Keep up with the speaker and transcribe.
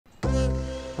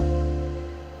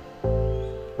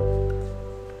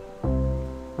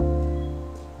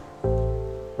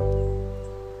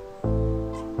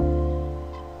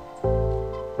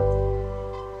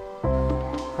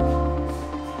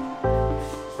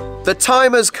The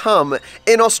time has come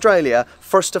in Australia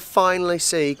for us to finally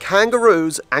see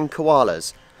kangaroos and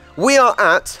koalas. We are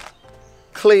at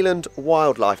Cleland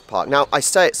Wildlife Park. Now, I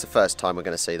say it's the first time we're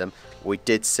going to see them. We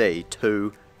did see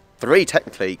three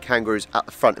technically kangaroos at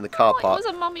the front in the car park. It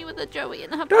was a mummy with a joey in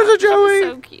her back. There was a joey.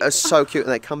 So cute. It's so cute,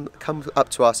 and they come up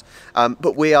to us.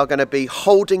 But we are going to be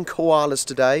holding koalas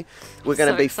today. We're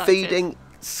going to be feeding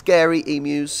scary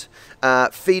emus,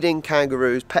 feeding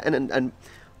kangaroos, petting and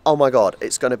oh my god,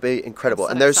 it's going to be incredible.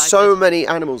 And there's so many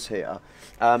animals here.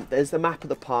 There's the map of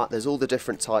the park. There's all the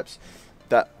different types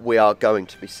that we are going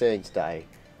to be seeing today.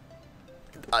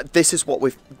 This is what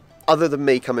we've, other than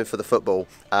me coming for the football,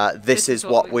 this is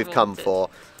what we've come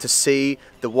for, to see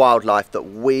the wildlife that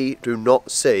we do not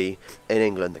see in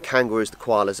England, the kangaroos, the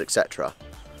koalas, etc.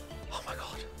 Oh my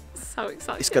god. So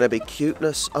excited. It's going to be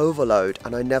cuteness overload,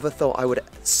 and I never thought I would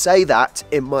say that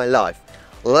in my life.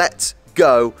 Let's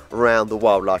go around the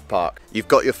wildlife park. You've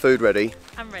got your food ready?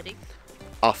 I'm ready.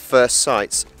 Our first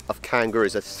sights of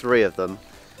kangaroos, there's 3 of them.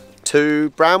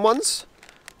 2 brown ones,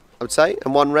 I would say,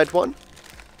 and 1 red one.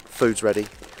 Food's ready.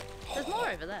 There's more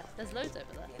over there. There's loads over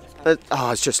there.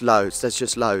 Oh, it's just loads. There's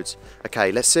just loads.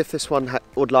 Okay, let's see if this one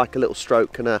would like a little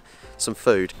stroke and some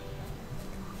food.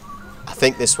 I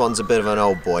think this one's a bit of an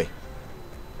old boy.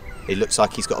 He looks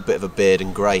like he's got a bit of a beard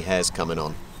and grey hairs coming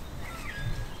on.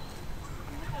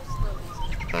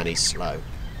 And he's slow.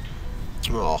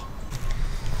 Oh.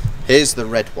 Here's the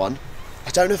red one. I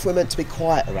don't know if we're meant to be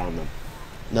quiet around them.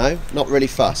 No, not really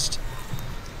fussed.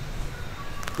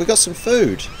 We got some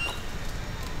food.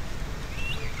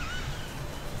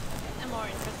 They're more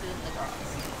interested in the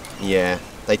grass. Yeah,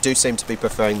 they do seem to be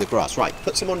preferring the grass. Right,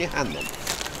 put some on your hand then.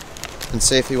 And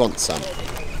see if he wants some.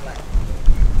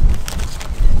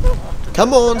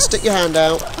 Come on, stick your hand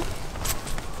out.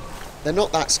 They're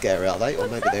not that scary, are they? Or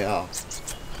maybe they are.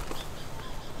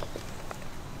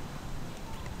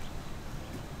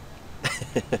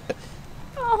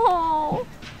 Oh.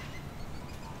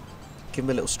 Give him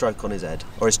a little stroke on his head.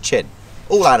 Or his chin.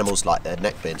 All animals like their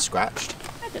neck being scratched.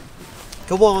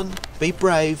 Go on, be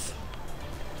brave.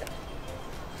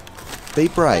 Be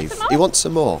brave. He wants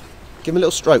some more. Give him a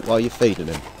little stroke while you're feeding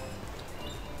him.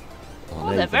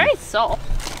 Oh, they're very soft.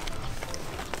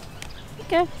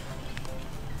 Okay.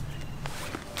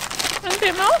 Want a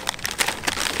bit more?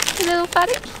 You little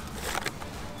fatty?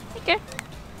 Okay.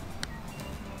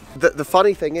 The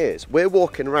funny thing is, we're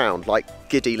walking around like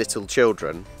giddy little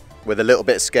children with a little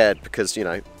bit scared because, you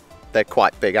know, they're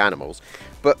quite big animals.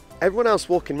 But everyone else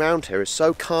walking around here is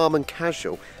so calm and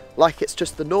casual, like it's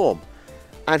just the norm.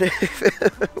 And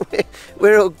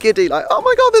we're all giddy like, oh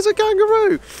my god, there's a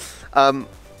kangaroo!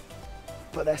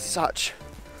 But they're such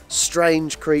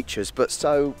strange creatures, but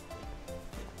so...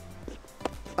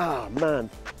 Ah, man.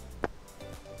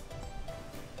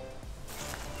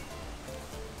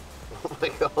 Oh my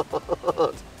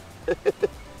god.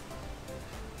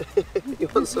 You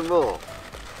want some more?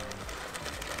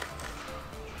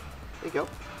 There you go.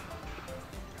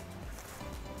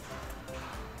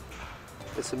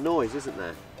 There's some noise, isn't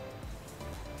there?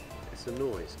 There's some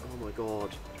noise. Oh my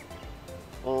god.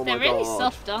 Oh my god. They're really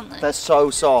soft, aren't they? They're so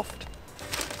soft.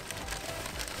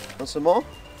 Want some more?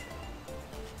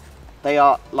 They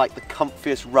are like the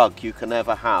comfiest rug you can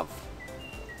ever have.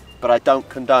 But I don't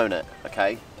condone it,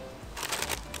 okay?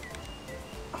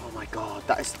 Oh my god,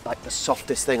 that is like the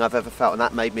softest thing I've ever felt, and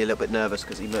that made me a little bit nervous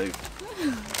because he moved.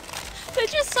 They're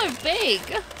just so big.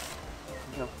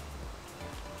 No.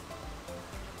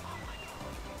 Oh my god.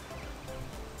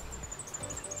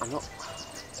 I'm not...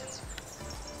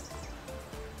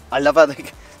 I love how they,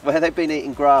 where they've been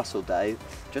eating grass all day,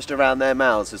 just around their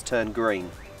mouths has turned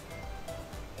green.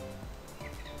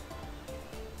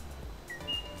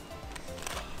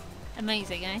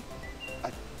 Amazing, eh?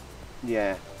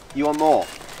 Yeah. You want more?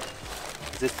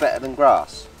 Is this better than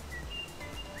grass?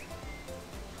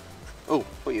 Oh,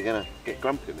 what, you're gonna get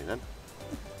grumpy with me then?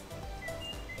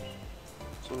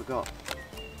 That's all I've got.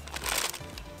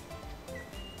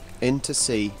 In to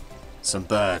see some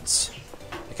birds.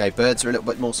 Okay, birds are a little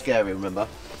bit more scary, remember?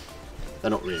 They're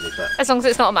not really, but... As long as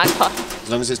it's not a magpie. As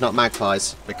long as it's not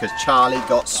magpies, because Charlie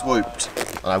got swooped.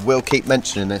 And I will keep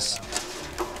mentioning this.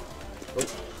 Oh.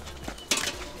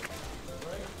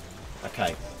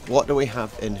 Okay, what do we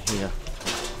have in here?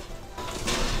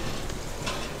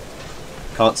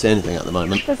 Can't see anything at the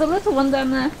moment. There's a little one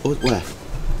down there. Oh, where?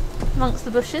 Amongst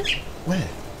the bushes. Where?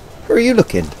 Where are you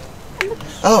looking?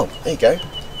 Oh, there you go.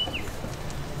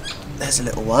 There's a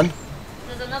little one.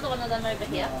 There's another one of them over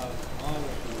here.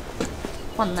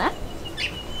 One there.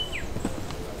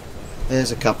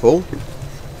 There's a couple.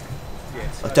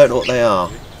 I don't know what they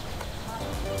are.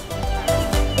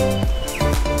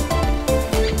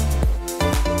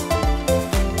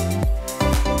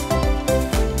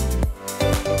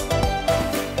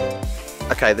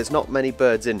 Okay, there's not many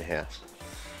birds in here.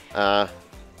 But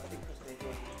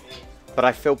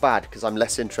I feel bad because I'm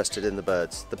less interested in the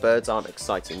birds. The birds aren't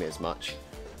exciting me as much.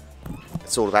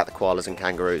 It's all about the koalas and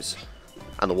kangaroos.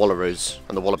 And the wallaroos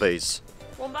and the wallabies.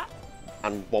 Wombat?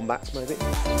 And wombats, maybe.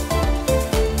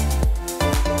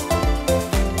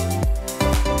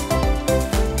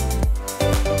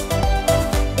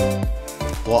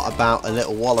 What about a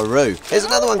little wallaroo? Here's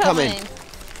another one coming.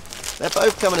 They're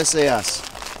both coming to see us.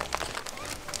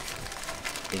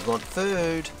 They want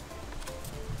food.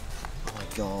 Oh my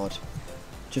god.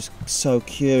 Just so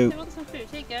cute. They want some food.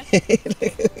 Here you go.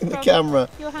 Look in the camera.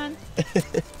 Your hand. Here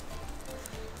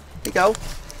you go.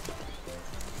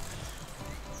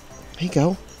 Here you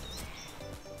go.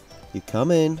 You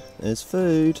come in. There's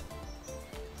food.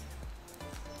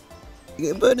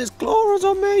 You're burning his claws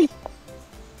on me.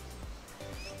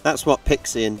 That's what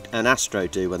Pixie and Astro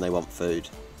do when they want food.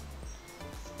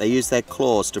 They use their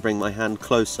claws to bring my hand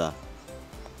closer.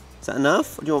 Is that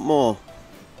enough? Or do you want more?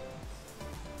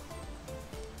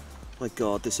 My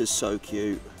god, this is so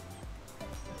cute.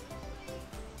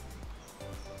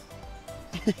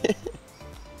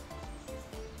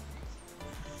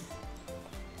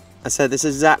 I said this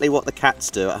is exactly what the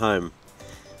cats do at home.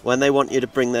 When they want you to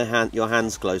bring your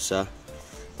hands closer,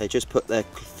 they just put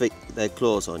their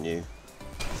claws on you.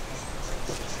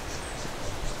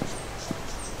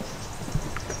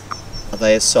 Are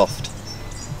they as soft?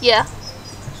 Yeah.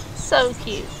 So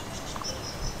cute.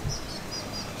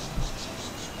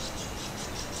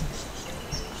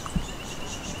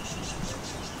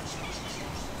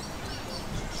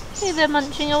 Hey, they're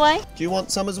munching away. Do you want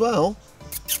some as well?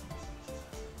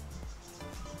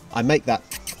 I make that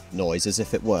noise as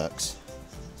if it works.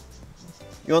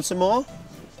 You want some more?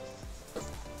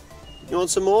 You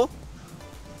want some more?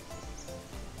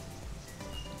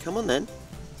 Come on then.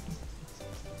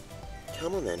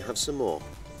 Come on then, have some more.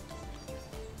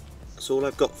 That's all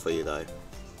I've got for you though.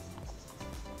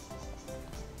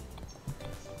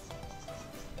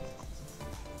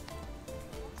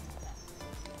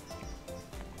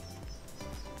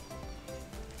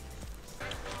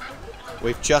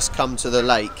 We've just come to the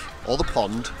lake, or the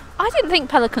pond. I didn't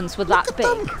think pelicans were that big.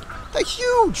 Them. They're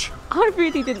huge! I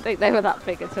really didn't think they were that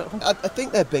big at all. I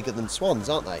think they're bigger than swans,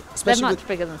 aren't they? They're much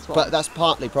bigger than swans. But that's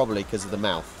partly probably because of the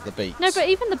mouth, the beaks. No, but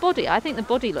even the body, I think the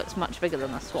body looks much bigger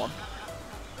than a swan.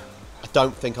 I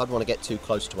don't think I'd want to get too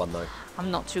close to one though.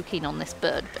 I'm not too keen on this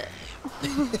bird bit.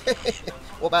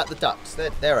 What about the ducks?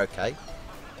 They're okay.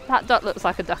 That duck looks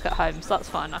like a duck at home, so that's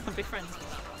fine. I can be friends with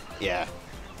them. Yeah,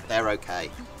 they're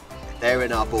okay. They're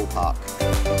in our ballpark.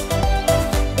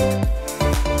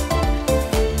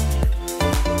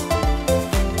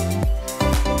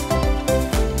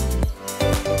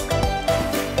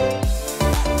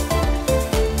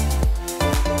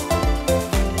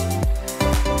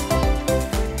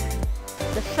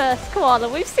 The first koala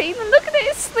we've seen, and look at it,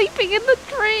 it's sleeping in the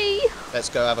tree. Let's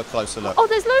go have a closer look. Oh,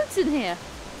 there's loads in here.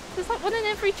 There's like one in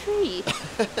every tree.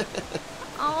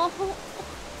 Oh.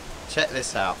 Check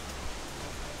this out.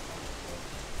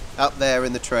 Up there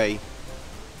in the tree.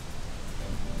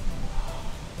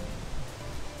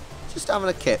 Just having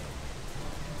a kip.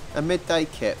 A midday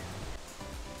kip.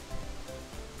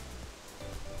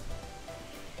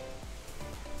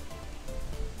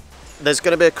 There's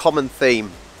going to be a common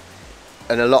theme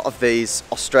in a lot of these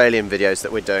Australian videos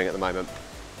that we're doing at the moment.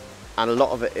 And a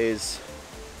lot of it is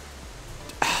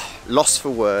lost for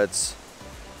words,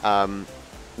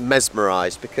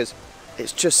 mesmerised, because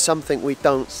it's just something we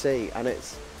don't see, and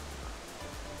it's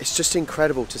just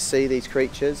incredible to see these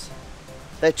creatures.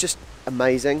 They're just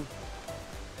amazing.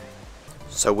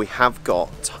 So we have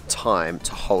got time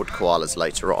to hold koalas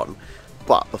later on,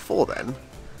 but before then,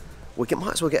 we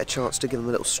might as well get a chance to give them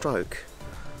a little stroke.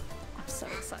 I'm so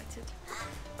excited.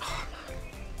 Oh,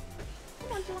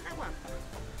 Come on, do you want that one?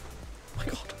 my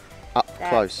God. Up That's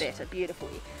close. better, beautiful.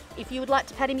 If you would like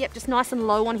to pat him, yep, just nice and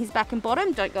low on his back and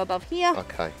bottom. Don't go above here.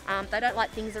 Okay. They don't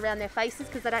like things around their faces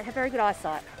because they don't have very good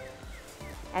eyesight.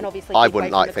 And obviously, I keep away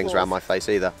wouldn't from like the things claws. around my face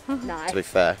either, No, to be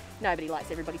fair. nobody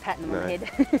likes everybody patting them on No. the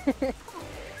head.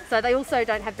 So they also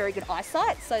don't have very good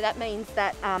eyesight. So that means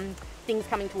that things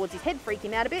coming towards his head freak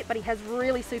him out a bit. But he has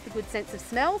really super good sense of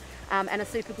smell and a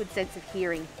super good sense of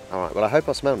hearing. All right, well, I hope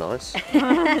I smell nice.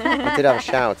 I did have a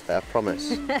shower today, I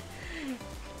promise.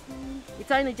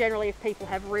 It's only generally if people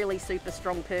have really super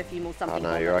strong perfume or something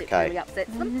no, on you're them that okay. really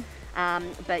upsets them.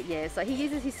 But yeah, so he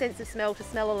uses his sense of smell to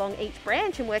smell along each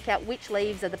branch and work out which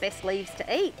leaves are the best leaves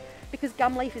to eat, because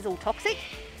gum leaf is all toxic.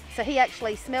 So he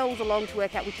actually smells along to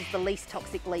work out which is the least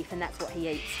toxic leaf, and that's what he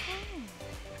eats.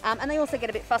 And they also get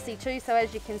a bit fussy too, so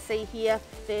as you can see here,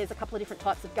 there's a couple of different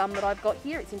types of gum that I've got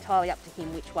here. It's entirely up to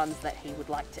him which ones that he would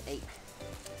like to eat.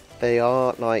 They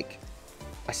are like,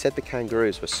 I said the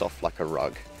kangaroos were soft like a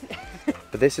rug,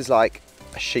 but this is like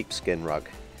a sheepskin rug.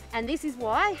 And this is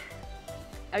why,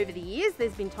 over the years,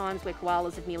 there's been times where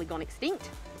koalas have nearly gone extinct,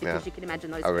 because you can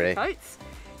imagine those fur coats.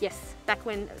 Yes, back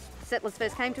when settlers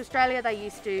first came to Australia, they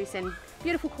used to send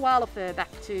beautiful koala fur back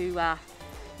to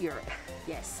Europe,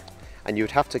 yes. And you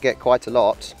would have to get quite a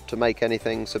lot to make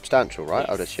anything substantial, right? Yes.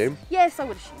 I would assume. Yes, I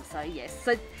would assume so, yes.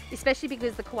 So, especially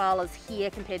because the koalas here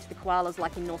compared to the koalas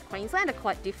like in North Queensland are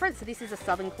quite different. So this is a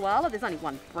southern koala. There's only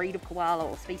one breed of koala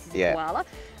or species of koala.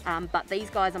 But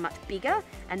these guys are much bigger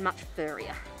and much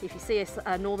furrier. If you see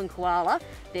a northern koala,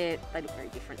 they look very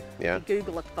different. Yeah. If you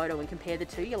Google a photo and compare the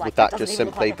two, you're like, would that just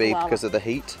simply be because of the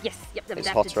heat? Yes, yep, they're it's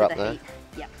adapted hotter to up the there. heat.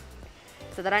 Yep.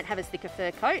 So they don't have as thick a fur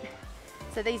coat.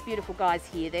 So these beautiful guys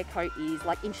here, their coat is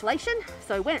like insulation.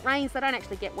 So when it rains, they don't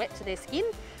actually get wet to their skin.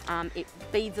 It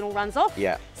beads and all runs off.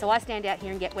 Yeah. So I stand out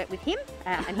here and get wet with him,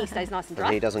 and he stays nice and dry.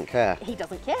 And he doesn't care. He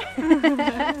doesn't care.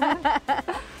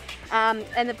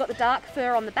 And they've got the dark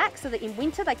fur on the back, so that in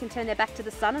winter they can turn their back to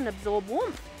the sun and absorb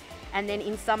warmth. And then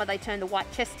in summer they turn the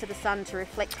white chest to the sun to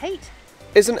reflect heat.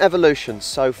 Isn't evolution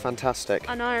so fantastic?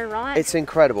 I know, right? It's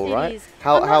incredible, it right? Is.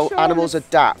 How sure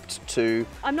adapt to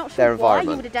I'm not sure their why environment.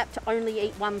 you would adapt to only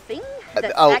eat one thing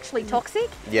that's oh, actually toxic.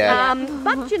 Yeah.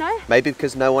 But you know. Maybe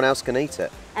because no one else can eat it.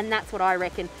 And that's what I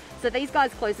reckon. So these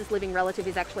guys' closest living relative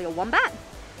is actually a wombat.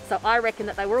 So I reckon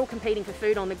that they were all competing for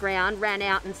food on the ground, ran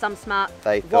out, and some smart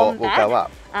thought we'll go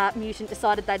up. Mutant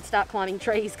decided they'd start climbing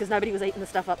trees because nobody was eating the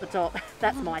stuff up the top.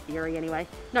 That's my theory anyway.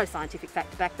 No scientific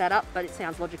fact to back that up, but it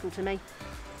sounds logical to me.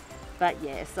 But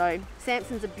yeah, so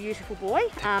Samson's a beautiful boy.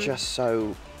 Just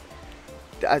so,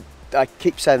 I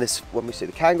keep saying this when we see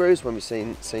the kangaroos, when we've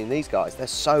seen these guys, they're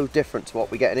so different to what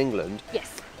we get in England.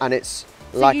 Yes. And it's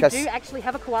so like you do actually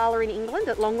have a koala in England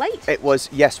at Longleat? It was,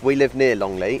 yes, we live near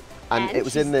Longleat, and it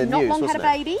was in the news, wasn't it? Not long had a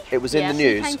baby. It was in the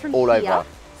news came from all here. over.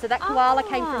 So that koala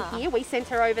came from here. We sent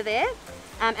her over there,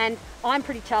 and I'm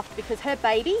pretty chuffed because her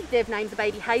baby, they've named the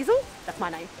baby Hazel. That's my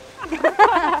name.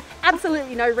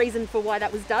 Absolutely no reason for why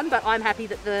that was done, but I'm happy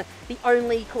that the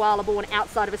only koala born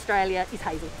outside of Australia is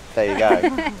Hazel. There you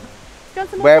go.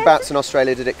 Whereabouts in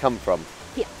Australia did it come from?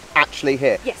 Here. Actually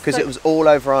here? Yes. Because it was all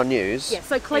over our news. Yeah,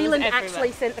 so Cleland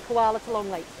actually sent the koala to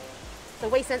Longleat. So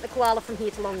we sent the koala from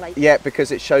here to Longleat. Yeah,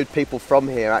 because it showed people from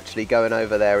here actually going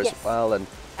over there as well. And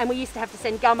we used to have to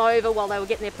send gum over while they were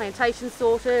getting their plantation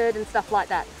sorted and stuff like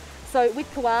that. So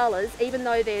with koalas, even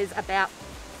though there's about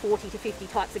 40 to 50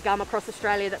 types of gum across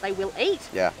Australia that they will eat,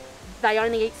 they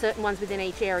only eat certain ones within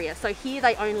each area. So here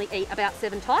they only eat about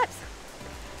 7 types.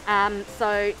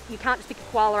 So you can't just pick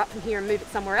a koala up from here and move it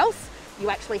somewhere else. You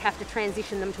actually have to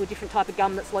transition them to a different type of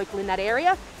gum that's local in that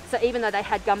area. So even though they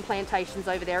had gum plantations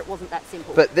over there, it wasn't that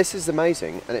simple. But this is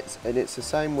amazing, and it's the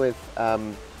same with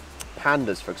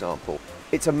pandas, for example.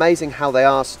 It's amazing how they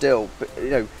are still, you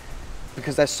know,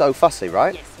 because they're so fussy,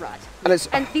 right? Yes, right.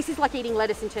 And this is like eating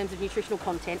lettuce in terms of nutritional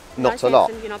content. Not a lot.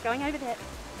 Samson, you're not going over there.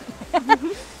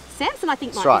 Samson, I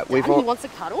think, might be done. He wants a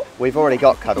cuddle. We've already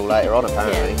got cuddle later on,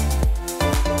 apparently.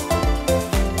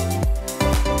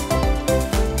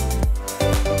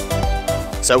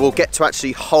 So we'll get to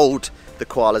actually hold the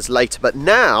koalas later, but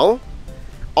now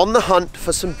on the hunt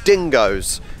for some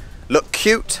dingoes. Look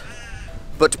cute,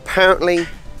 but apparently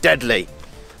deadly.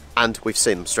 And we've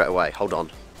seen them straight away. Hold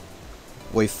on.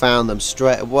 We found them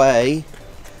straight away.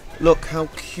 Look how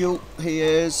cute he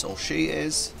is, or she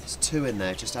is. There's 2 in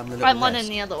there, just having a little rest. One in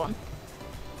the other one.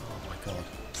 Oh my god.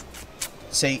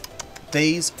 See,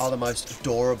 these are the most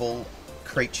adorable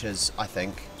creatures, I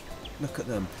think. Look at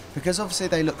them. Because obviously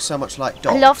they look so much like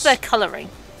dogs. I love their colouring.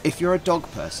 If you're a dog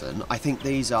person, I think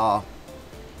these are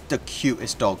the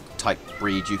cutest dog type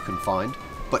breed you can find.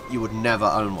 But you would never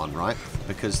own one, right?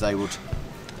 Because they would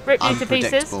rip you to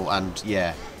pieces unpredictable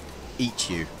and eat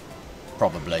you,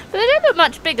 probably. But they don't look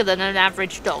much bigger than an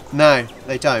average dog. No,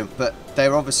 they don't, but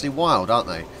they're obviously wild, aren't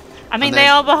they? I mean, they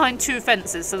are behind 2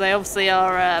 fences, so they obviously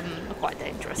are quite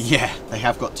dangerous. Yeah, they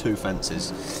have got 2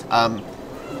 fences.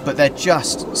 But they're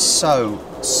just so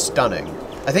stunning.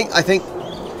 I think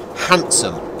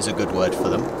handsome is a good word for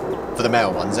them. For the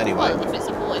male ones, anyway. Well, if it's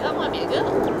a boy, that might be a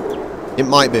girl. It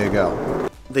might be a girl.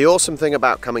 The awesome thing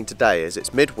about coming today is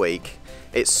it's midweek.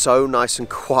 It's so nice and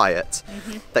quiet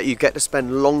that you get to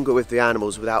spend longer with the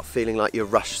animals without feeling like you're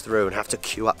rushed through and have to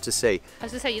queue up to see. I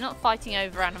was going to say, you're not fighting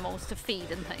over animals to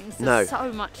feed and things. No. There's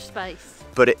so much space.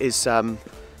 But it is,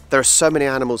 there are so many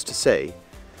animals to see.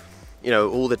 You know,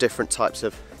 all the different types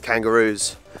of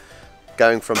kangaroos,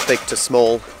 going from big to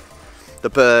small, the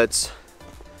birds,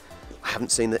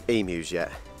 haven't seen the emus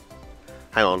yet.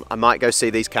 Hang on, I might go see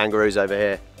these kangaroos over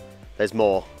here. There's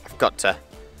more. I've got to,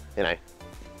 you know.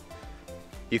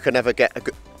 You can never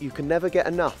get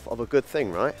enough of a good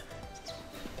thing, right?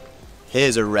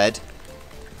 Here's a red.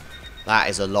 That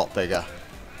is a lot bigger.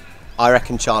 I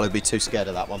reckon Charlie would be too scared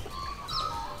of that one.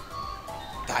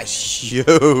 That is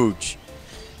huge.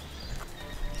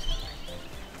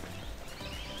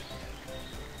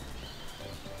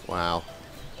 Wow,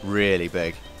 really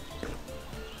big.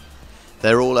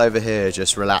 They're all over here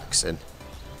just relaxing.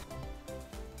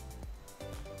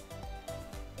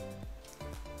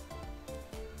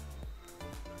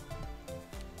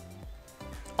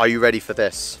 Are you ready for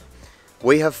this?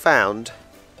 We have found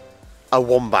a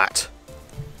wombat.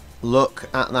 Look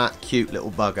at that cute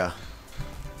little bugger.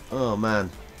 Oh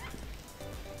man.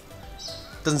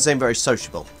 Doesn't seem very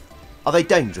sociable. Are they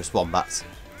dangerous, wombats?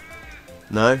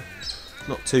 No,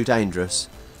 not too dangerous.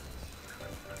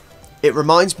 It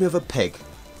reminds me of a pig.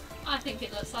 I think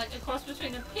it looks like a cross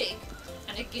between a pig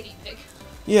and a guinea pig.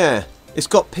 Yeah, it's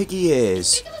got piggy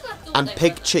ears and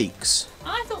pig cheeks.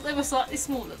 I thought they were slightly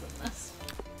smaller than this.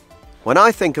 When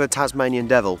I think of a Tasmanian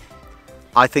devil,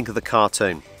 I think of the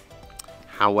cartoon.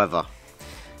 However,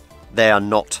 they are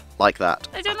not like that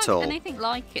They don't at look all. anything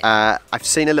like it. I've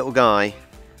seen a little guy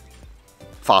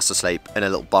fast asleep in a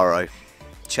little burrow.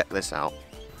 Check this out.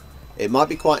 It might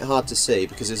be quite hard to see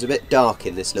because it's a bit dark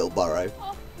in this little burrow.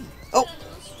 Oh!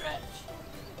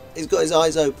 He's got his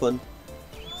eyes open.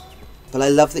 But I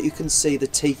love that you can see the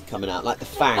teeth coming out, like the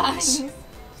fangs.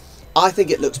 I think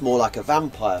it looks more like a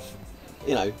vampire,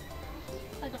 you know.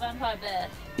 Like a vampire bear.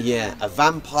 Yeah, a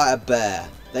vampire bear.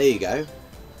 There you go.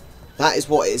 That is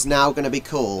what it is now going to be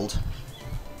called.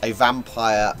 A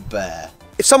vampire bear.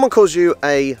 If someone calls you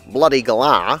a bloody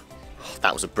galah, oh,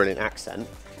 that was a brilliant accent.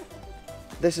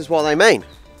 This is what they mean.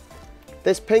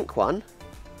 This pink one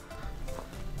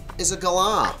is a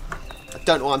galah. I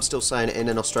don't know why I'm still saying it in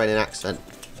an Australian accent.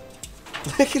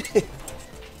 Look at it.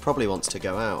 Probably wants to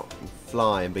go out and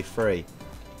fly and be free.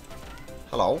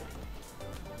 Hello.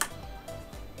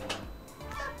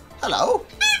 Hello.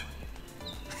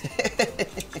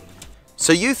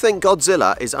 So you think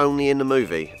Godzilla is only in the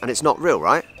movie and it's not real,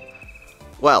 right?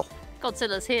 Well,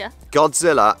 Godzilla's here.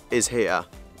 Godzilla is here.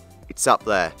 It's up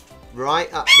there.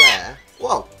 Right up there.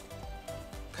 Whoa.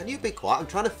 Can you be quiet? I'm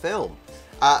trying to film.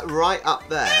 Right up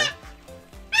there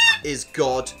is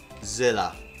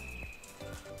Godzilla.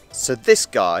 So this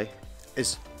guy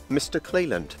is Mr.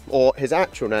 Cleland, or his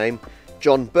actual name,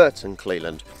 John Burton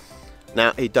Cleland.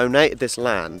 Now, he donated this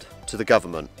land to the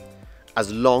government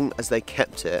as long as they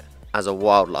kept it as a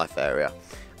wildlife area.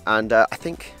 And I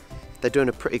think they're doing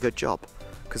a pretty good job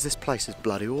because this place is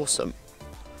bloody awesome.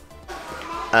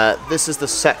 This is the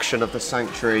section of the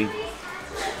sanctuary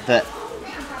that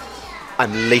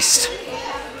I'm least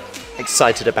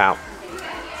excited about.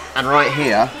 And right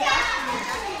here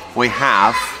we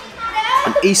have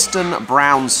an eastern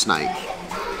brown snake.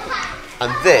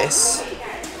 And this,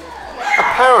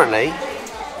 apparently,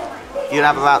 you'd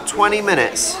have about 20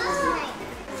 minutes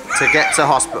to get to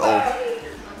hospital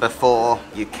before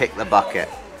you kick the bucket.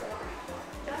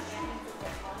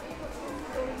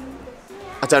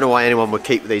 I don't know why anyone would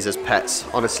keep these as pets,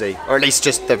 honestly, or at least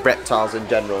just the reptiles in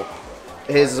general.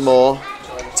 Here's some more.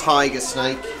 Tiger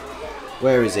snake.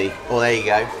 Where is he? Oh, there you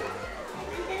go.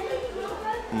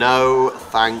 No,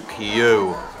 thank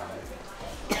you.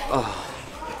 Oh,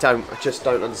 I just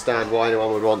don't understand why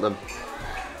anyone would want them.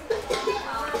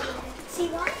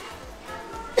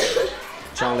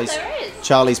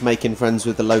 Charlie's making friends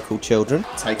with the local children.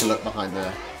 Take a look behind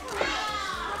there.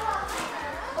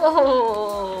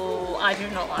 Oh, I do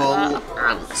not like that. Bull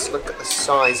ants. Look at the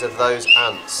size of those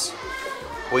ants.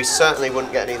 We certainly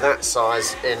wouldn't get any that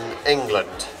size in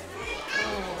England.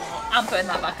 I'm putting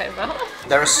that back over.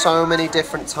 There are so many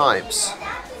different types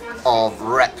of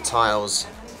reptiles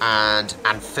and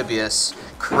amphibious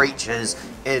creatures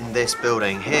in this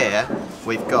building. Here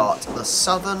we've got the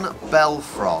southern bell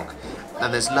frog,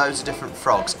 and there's loads of different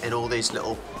frogs in all these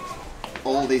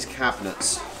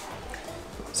cabinets.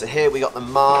 So here we got the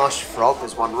marsh frog.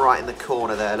 There's one right in the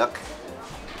corner there, look.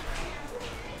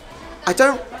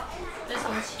 This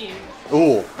one's huge.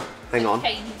 Oh, hang on.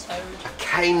 Cane toad. A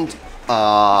caned.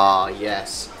 Ah,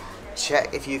 yes.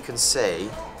 Check if you can see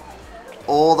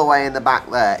all the way in the back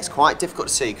there. It's quite difficult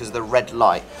to see because of the red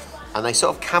light, and they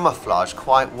sort of camouflage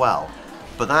quite well.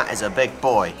 But that is a big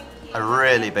boy, a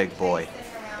really big boy.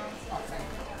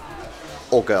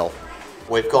 Or girl.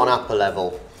 We've gone up a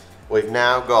level. We've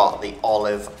now got the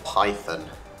olive python.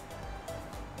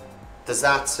 Does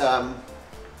that,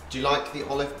 do you like the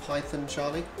olive python,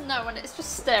 Charlie? No, and it's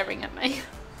just staring at me.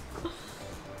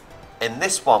 In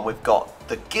this one we've got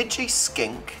the Gidgee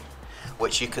skink,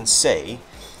 which you can see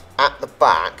at the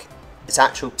back, its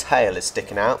actual tail is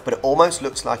sticking out, but it almost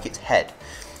looks like its head.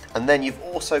 And then you've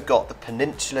also got the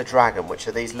peninsular dragon, which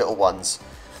are these little ones,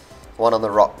 one on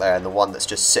the rock there and the one that's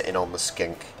just sitting on the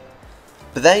skink.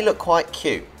 But they look quite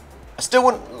cute. I still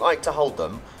wouldn't like to hold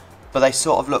them, but they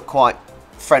sort of look quite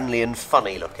friendly and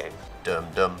funny looking. Dum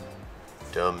dum,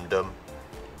 dum dum,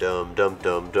 dum dum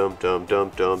dum dum dum dum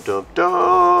dum dum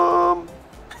dum.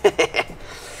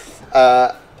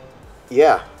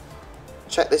 Yeah,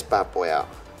 check this bad boy out.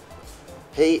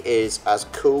 He is as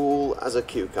cool as a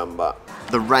cucumber.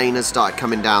 The rain has started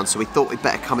coming down, so we thought we'd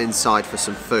better come inside for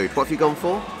some food. What have you gone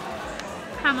for?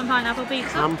 Ham and pineapple pizza.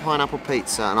 Ham pineapple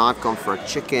pizza, and I've gone for a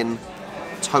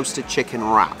toasted chicken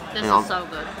wrap. This is so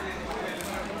good.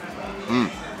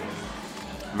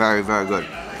 Very, very good.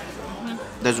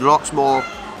 There's lots more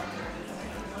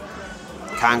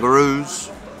kangaroos,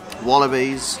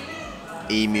 wallabies,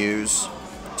 emus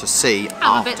to see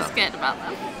I'm after. a bit scared about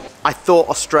that. I thought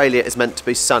Australia is meant to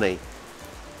be sunny.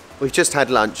 We've just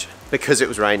had lunch because it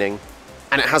was raining,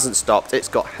 and it hasn't stopped. It's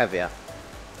got heavier.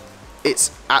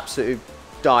 It's absolutely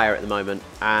dire at the moment,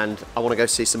 and I want to go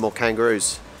see some more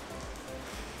kangaroos.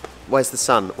 Where's the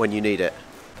sun when you need it?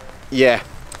 Yeah,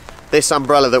 this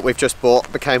umbrella that we've just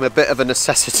bought became a bit of a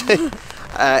necessity.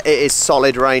 It is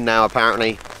solid rain now,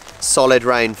 apparently. Solid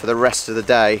rain for the rest of the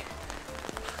day.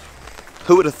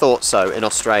 Who would have thought so in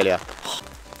Australia?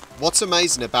 What's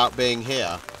amazing about being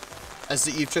here is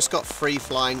that you've just got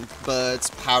free-flying birds,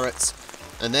 parrots,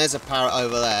 and there's a parrot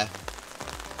over there,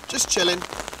 just chilling,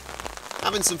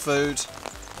 having some food.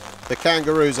 The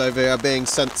kangaroos over here are being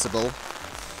sensible,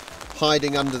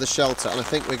 hiding under the shelter, and I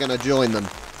think we're going to join them.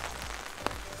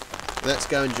 Let's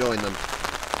go and join them.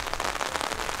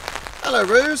 Hello,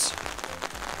 Roos.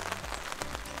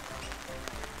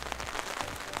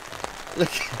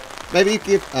 Look, maybe you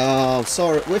give... Oh,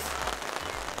 sorry.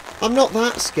 I'm not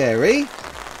that scary.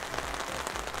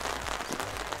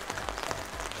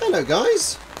 Hello,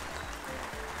 guys.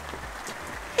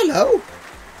 Hello.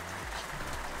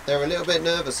 They're a little bit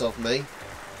nervous of me.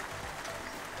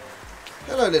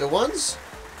 Hello, little ones.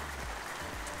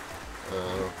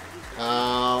 Oh.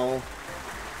 Ow.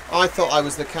 I thought I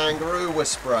was the kangaroo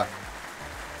whisperer.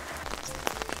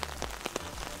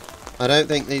 I don't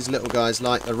think these little guys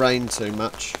like the rain too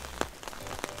much.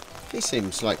 He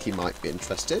seems like he might be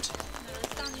interested.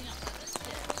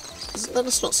 They're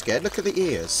just not scared. Look at the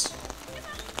ears.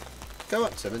 Go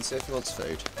up to him and see if he wants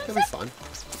food. He'll be fine.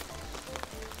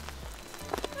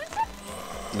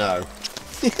 No.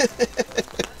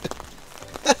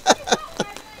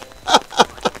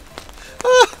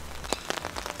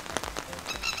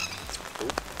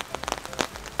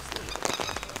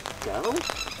 Go.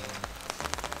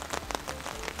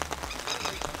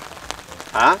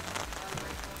 Huh?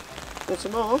 Want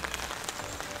some more?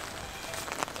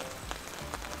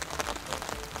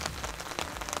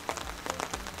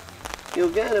 You're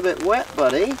getting a bit wet,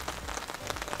 buddy.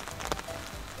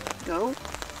 Go.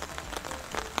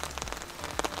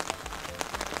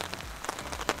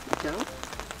 Go.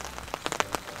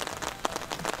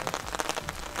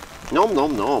 Nom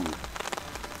nom nom.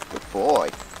 Good boy.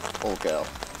 Or girl.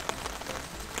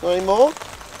 Want any more?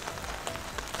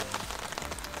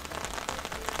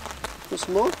 Want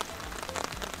some more?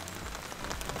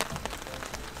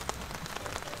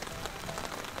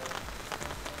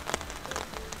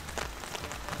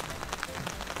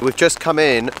 We've just come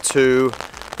in to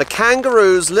the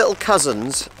kangaroos' little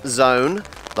cousins zone,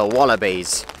 the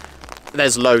wallabies.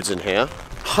 There's loads in here.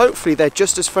 Hopefully they're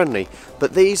just as friendly,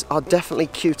 but these are definitely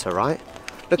cuter, right?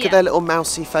 Look at their little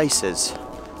mousy faces.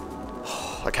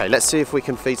 Okay, let's see if we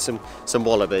can feed some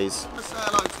wallabies. Say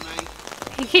hello to me.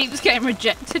 He keeps getting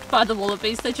rejected by the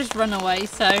wallabies. They just run away,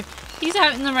 so he's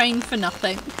out in the rain for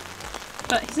nothing.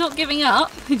 But he's not giving up.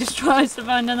 He just tries to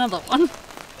find another one.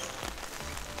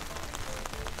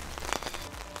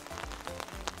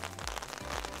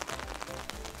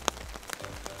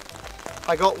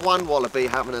 I got one wallaby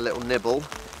having a little nibble.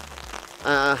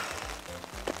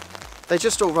 They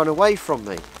just all run away from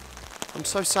me. I'm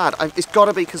so sad. It's got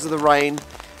to be because of the rain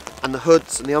and the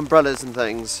hoods and the umbrellas and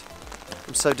things.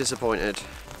 I'm so disappointed.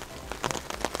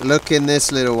 Look in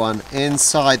this little one.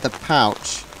 Inside the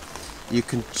pouch, you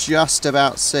can just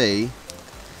about see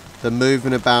the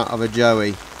moving about of a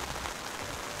joey.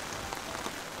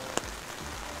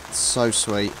 It's so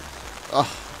sweet. Oh,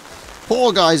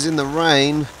 poor guy's in the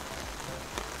rain.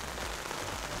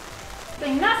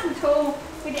 Being nice and tall,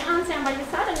 with your arms down by your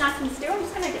side and nice and still. I'm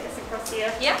just going to get this across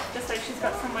here, just so she's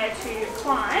got somewhere to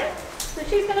climb. So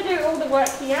she's going to do all the work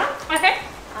here. Okay.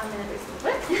 I'm going to do some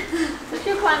work. So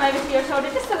she'll climb over to your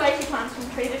shoulder just the way she climbs from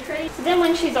tree to tree. So then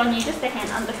when she's on you, just a hand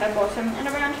under her bottom and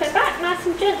around her back, nice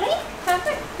and gently.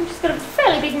 Perfect. And she's got a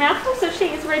fairly big mouthful, so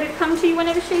she is ready to come to you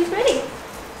whenever she's ready.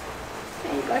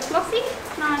 There you go, Flossie.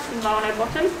 Nice and low on her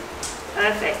bottom.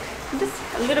 Perfect. And just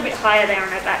a little bit higher there on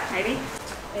her back, maybe.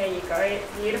 There you go.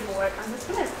 Beautiful work. I'm just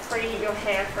going to free your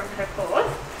hair from her paws.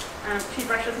 She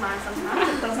brushes mine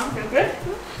sometimes. It does not feel good.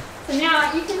 So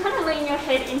now you can kind of lean your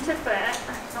head into Florence.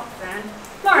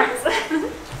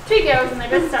 Two girls, and they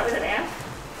both start with an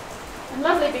F. And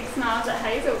lovely big smiles at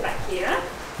Hazel back here.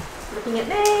 Looking at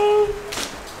me.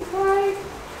 Right.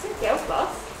 It's a girl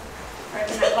floss. Right,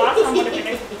 and that last one would have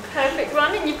been a perfect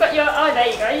one. And you've got your, oh there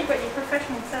you go, you've got your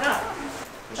professional set up.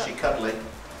 Is she cuddly?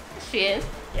 She is.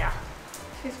 Yeah.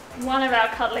 She's one of our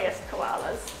cuddliest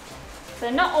koalas. So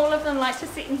not all of them like to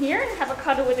sit in here and have a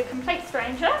cuddle with a complete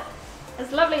stranger.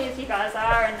 As lovely as you guys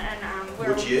are, and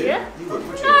we're all here. You would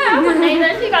you? No, I wouldn't either.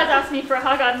 If you guys asked me for a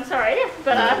hug, I'm sorry,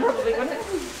 but I probably wouldn't.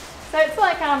 So it's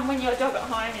like when you're a dog at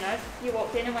home, you know, if you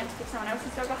walked in and went to give someone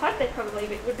else's dog a hug, they probably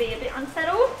would be a bit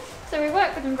unsettled. So we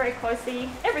work with them very closely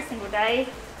every single day,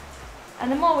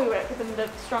 and the more we work with them, the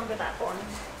stronger that bond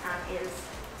is.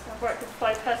 So I've worked with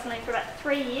Flo personally for about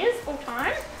 3 years full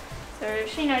time. So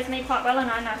she knows me quite well,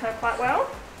 and I know her quite well.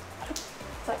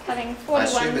 It's like having 41. I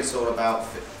assume it's all about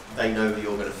they know that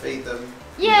you're going to feed them.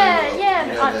 Yeah,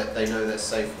 you know that they know they're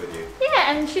safe with you.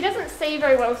 Yeah, and she doesn't see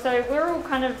very well, so we're all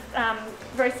kind of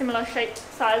very similar shaped,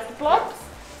 sized blobs.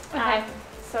 Okay.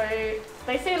 So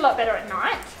they see a lot better at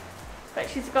night, but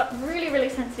she's got really, really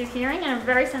sensitive hearing and a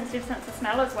very sensitive sense of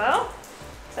smell as well.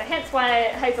 So hence why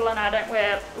Hazel and I don't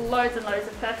wear loads and loads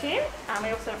of perfume. We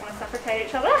also don't want to suffocate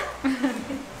each other.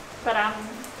 But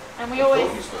and we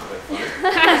always. You smell a bit funny.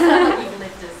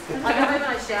 I go home and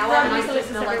I shower and I still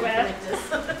smell like eucalyptus.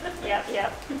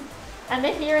 Yep. And the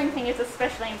hearing thing is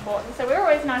especially important. So we're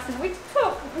always nice and we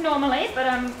talk normally, but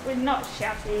we're not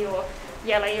shouty or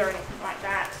yelly or anything like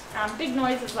that. Big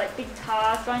noises like big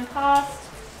cars going past,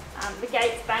 the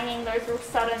gates banging, those real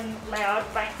sudden, loud,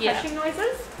 crashing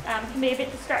noises can be a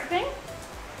bit distracting.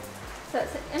 So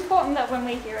it's important that when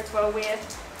we're here as well, we're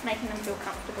making them feel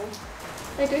comfortable.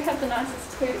 They do have the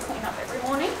nicest poo to clean up every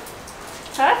morning.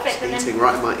 Perfect. It's eating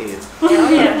right in my ear.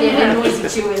 Yeah,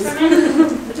 noisy chewers.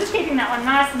 So just keeping that one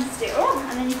nice and still,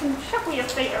 and then you can shuffle your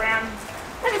feet around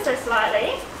ever so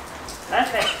slightly.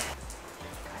 Perfect.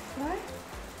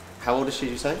 How old is she,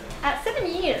 you say? At 7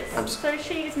 years, so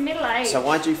she's middle-aged. So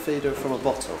why do you feed her from a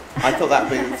bottle? I thought that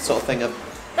would be the sort of thing of...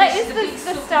 That is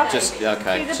the stuff. Just,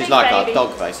 okay, she's big like baby. our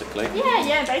dog basically.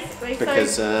 Yeah, basically.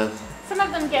 Because... some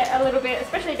of them get a little bit,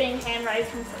 especially being hand-raised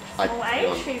from such a small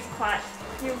age, she's quite...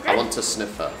 I want to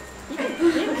sniff her. You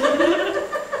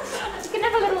can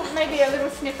have maybe a little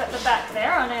sniff at the back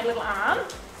there on her little arm.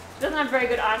 She doesn't have very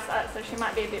good eyesight, so she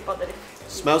might be a bit bothered if...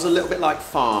 Smells a little bit like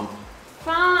farm.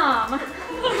 Farm.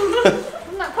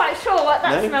 I'm not quite sure what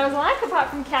that smells like, apart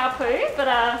from cow poo, but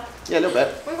yeah, a little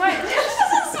bit. we won't.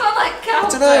 Smell like cow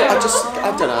poo.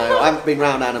 I don't know. I haven't been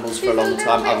around animals for a long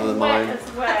time other than mine.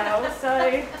 As well,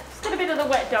 so she's got a bit of the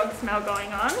wet dog smell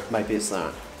going on. Maybe it's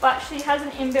that. But she has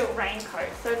an inbuilt raincoat,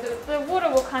 so the water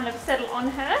will kind of settle on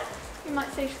her. You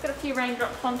might see she's got a few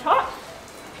raindrops on top.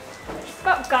 She's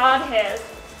got guard hairs,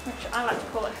 which I like to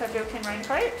call it her built-in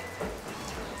raincoat.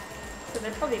 So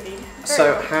they'll probably be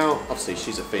very obviously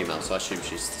she's a female, so I assume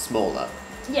she's smaller.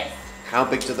 Yes. How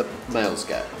big do the males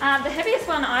get? The heaviest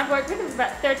one I've worked with is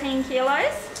about 13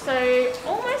 kilos, so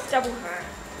almost double her.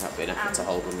 That'd be an effort to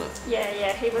hold, wouldn't it?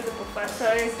 Yeah, he was a buffer, so...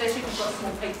 Especially if you've got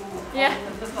small people on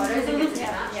the photos.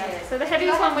 Yeah. So the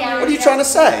heaviest one we use... What are you trying to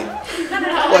say?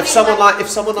 Well, if someone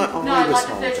like, oh, No, he was like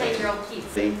the holding 13-year-old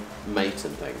kids. the mate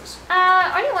and things.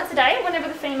 Only once a day, whenever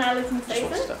the female is in Just season.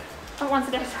 once a day. Oh, once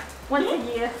a day. Once a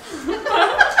year.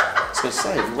 I was going to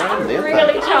say, randomly, I'm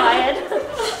really tired.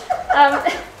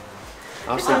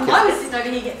 I was I was sitting over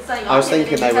here saying, I was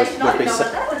thinking they would be.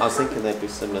 I I was thinking they'd be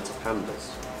similar to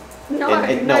pandas. No,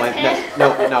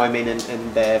 I mean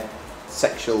in their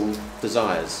sexual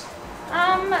desires.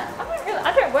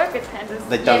 I don't work with pandas.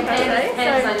 They don't.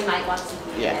 Pandas only mate once a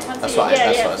year. Yeah, Once that's a year. right.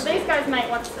 That's Yeah. what I So said. these guys mate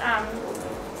once,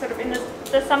 sort of in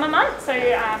the summer months. So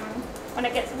when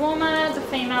it gets warmer, the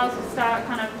females will start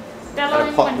kind of bellowing.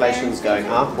 And the population's going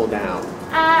up or down?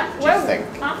 Well, think?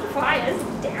 after fires,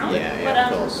 down. Yeah,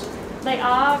 of course. They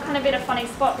are kind of in a funny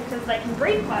spot because they can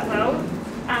breathe quite well.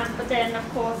 But then, of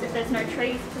course, if there's no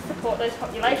trees to support those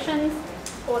populations,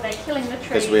 or they're killing the trees.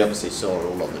 Because we obviously saw it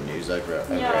all on the news over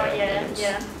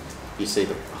Yeah. You see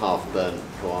the half-burnt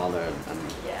koala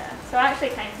and Yeah. So I actually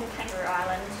came from Kangaroo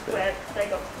Island, where they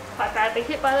got quite badly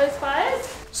hit by those fires.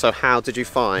 So how did you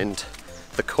find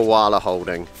the koala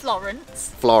holding.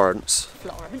 Florence.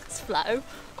 Flo.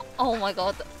 Oh my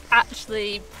god,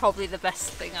 actually probably the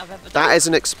best thing I've ever done. That is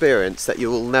an experience that you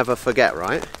will never forget,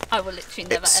 right? I will literally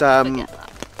never ever forget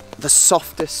that. The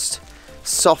softest,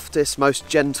 most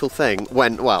gentle thing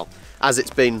when, well, as it's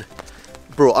been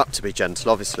brought up to be gentle,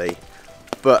 obviously,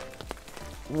 but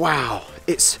wow,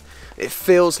 it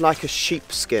feels like a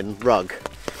sheepskin rug,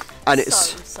 and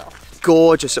it's so soft.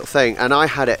 Gorgeous little thing. And I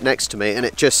had it next to me, and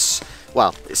it just,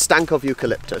 well, it stank of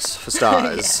eucalyptus for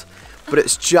starters, but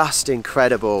it's just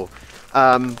incredible.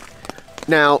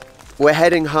 Now we're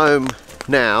heading home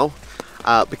now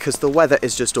because the weather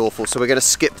is just awful, so we're going to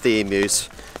skip the emus.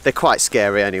 They're quite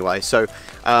scary anyway. So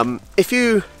if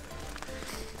you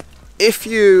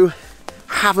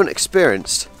haven't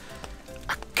experienced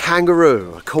a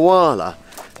kangaroo, a koala,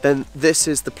 then this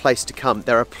is the place to come.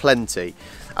 There are plenty.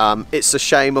 It's a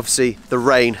shame, obviously, the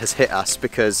rain has hit us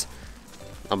because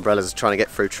umbrellas are trying to get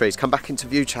through trees. Come back into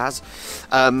view, Chaz.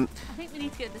 I think we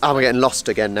need to go this way. We're getting lost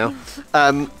again now.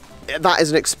 That is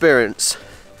an experience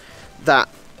that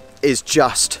is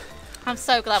just... I'm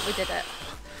so glad we did it.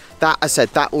 That, I said,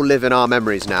 that will live in our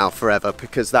memories now forever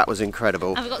because that was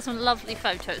incredible. And we've got some lovely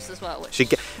photos as well, which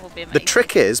will be amazing. The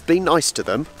trick is, be nice to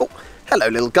them. Oh, hello,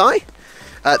 little guy.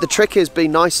 The trick is, be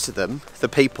nice to them, the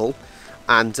people,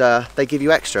 and they give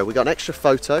you extra. We got an extra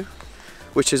photo,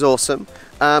 which is awesome.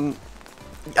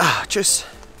 Just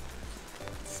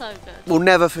so good. We'll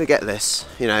never forget this,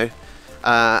 you know.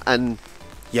 And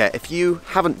yeah, if you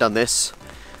haven't done this,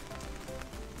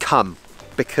 come,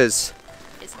 because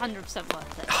it's 100%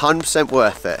 worth it. 100%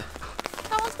 worth it.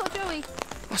 That one's got Joey.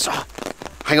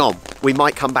 Hang on, we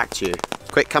might come back to you.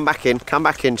 Quick, come back in,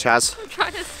 Chaz. I'm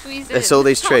trying to squeeze in. There's all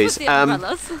these trees.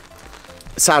 The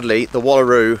Sadly, the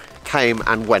wallaroo came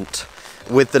and went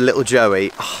with the little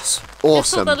Joey. Oh, it's awesome.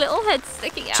 Just all the little heads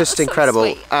sticking out. Just so incredible.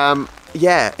 Sweet.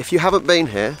 Yeah, if you haven't been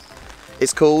here,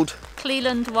 it's called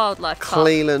Cleland Wildlife Park.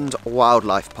 Cleland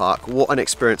Wildlife Park. What an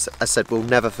experience, as I said, we'll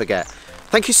never forget.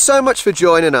 Thank you so much for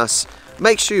joining us.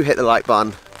 Make sure you hit the like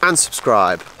button and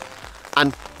subscribe.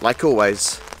 And like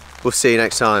always, we'll see you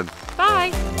next time.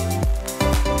 Bye.